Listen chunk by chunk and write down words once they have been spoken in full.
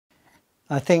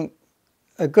I think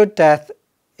a good death,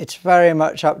 it's very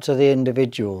much up to the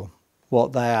individual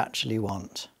what they actually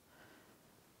want.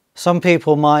 Some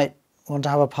people might want to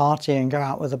have a party and go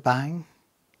out with a bang.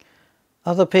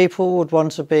 Other people would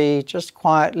want to be just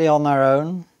quietly on their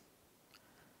own.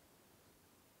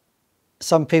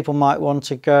 Some people might want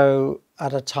to go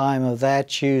at a time of their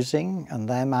choosing and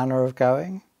their manner of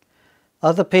going.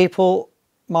 Other people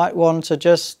might want to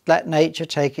just let nature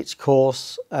take its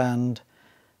course and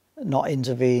not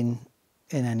intervene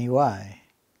in any way.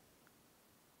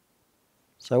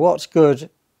 So what's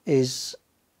good is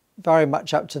very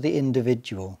much up to the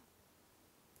individual.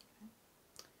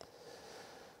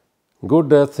 Good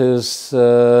death is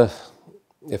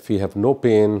if you have no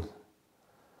pain,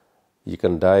 you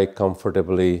can die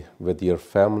comfortably with your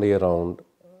family around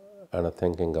and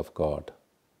thinking of God.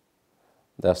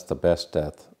 That's the best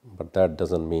death, but that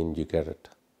doesn't mean you get it.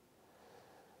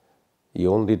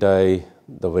 You only die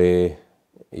the way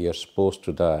you're supposed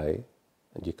to die,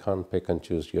 and you can't pick and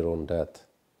choose your own death.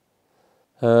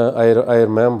 I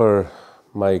remember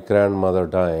my grandmother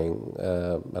dying,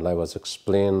 and I was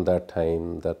explained that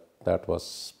time that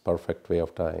was perfect way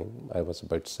of dying. I was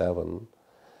about 7.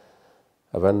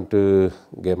 I went to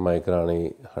give my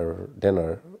granny her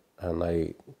dinner, and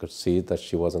I could see that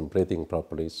she wasn't breathing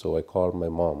properly, so I called my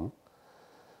mom.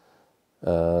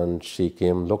 And she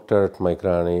came, looked at my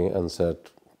granny and said,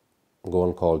 "Go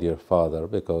and call your father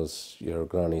because your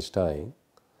granny's dying."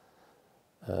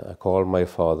 I called my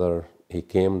father. He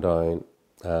came down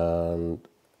and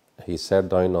he sat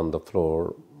down on the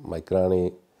floor. My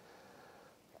granny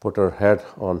put her head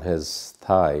on his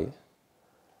thigh,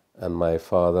 and my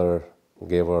father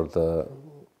gave her the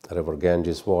river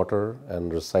Ganges water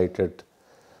and recited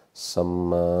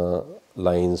some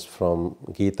lines from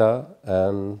Gita,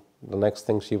 and the next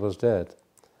thing she was dead.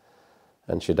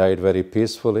 And she died very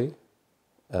peacefully.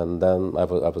 And then I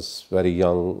was very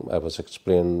young. I was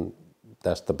explained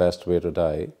that's the best way to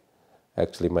die.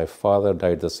 Actually, my father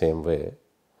died the same way,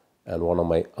 and one of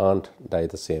my aunt died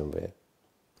the same way.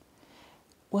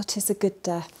 What is a good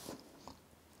death?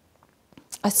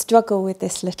 I struggle with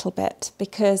this little bit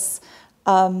because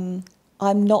I'm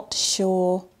not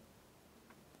sure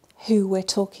who we're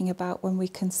talking about when we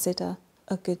consider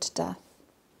a good death.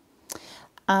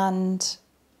 And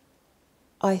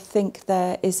I think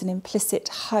there is an implicit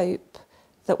hope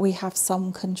that we have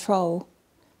some control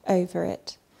over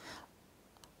it.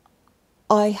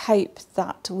 I hope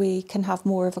that we can have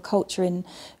more of a culture in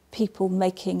people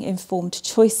making informed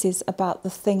choices about the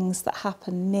things that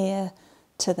happen near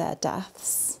to their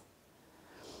deaths,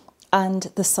 and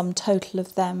the sum total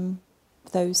of them,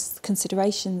 those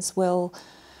considerations, will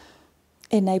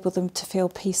enable them to feel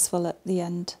peaceful at the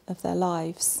end of their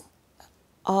lives.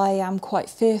 I am quite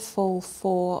fearful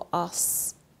for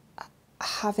us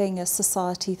having a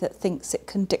society that thinks it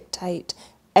can dictate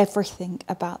everything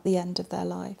about the end of their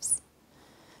lives.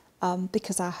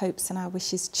 Because our hopes and our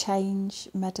wishes change,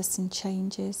 medicine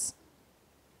changes,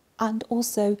 and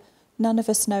also none of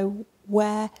us know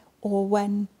where or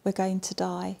when we're going to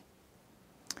die.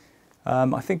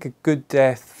 I think a good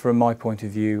death, from my point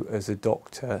of view as a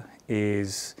doctor,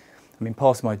 is,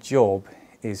 part of my job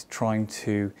is trying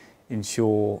to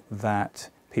ensure that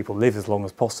people live as long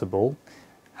as possible,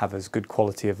 have as good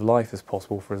quality of life as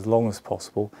possible for as long as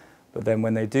possible, but then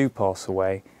when they do pass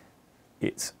away,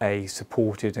 it's a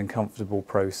supported and comfortable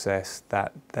process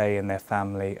that they and their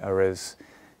family are as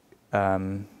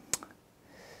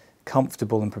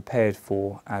comfortable and prepared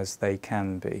for as they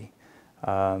can be.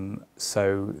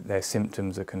 So their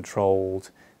symptoms are controlled,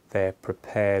 they're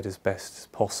prepared as best as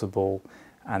possible,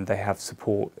 and they have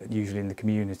support usually in the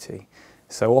community.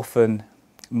 So often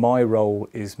my role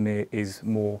is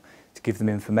more to give them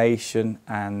information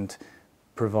and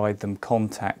provide them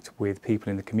contact with people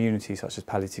in the community, such as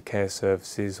palliative care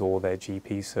services or their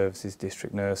GP services,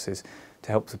 district nurses,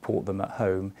 to help support them at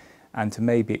home, and to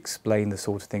maybe explain the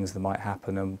sort of things that might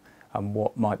happen and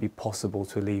what might be possible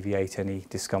to alleviate any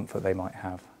discomfort they might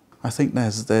have. I think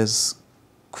there's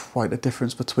quite a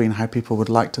difference between how people would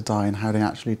like to die and how they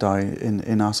actually die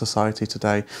in our society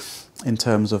today, in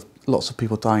terms of lots of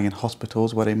people dying in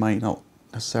hospitals where they might not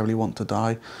necessarily want to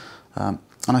die.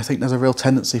 And I think there's a real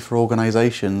tendency for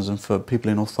organisations and for people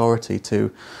in authority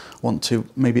to want to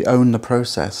maybe own the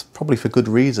process, probably for good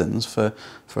reasons, for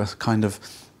a kind of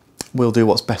we'll do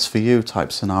what's best for you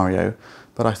type scenario.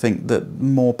 But I think that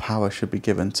more power should be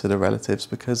given to the relatives,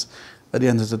 because at the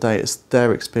end of the day it's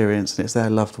their experience and it's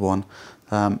their loved one.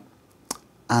 And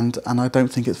I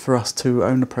don't think it's for us to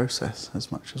own the process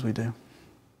as much as we do.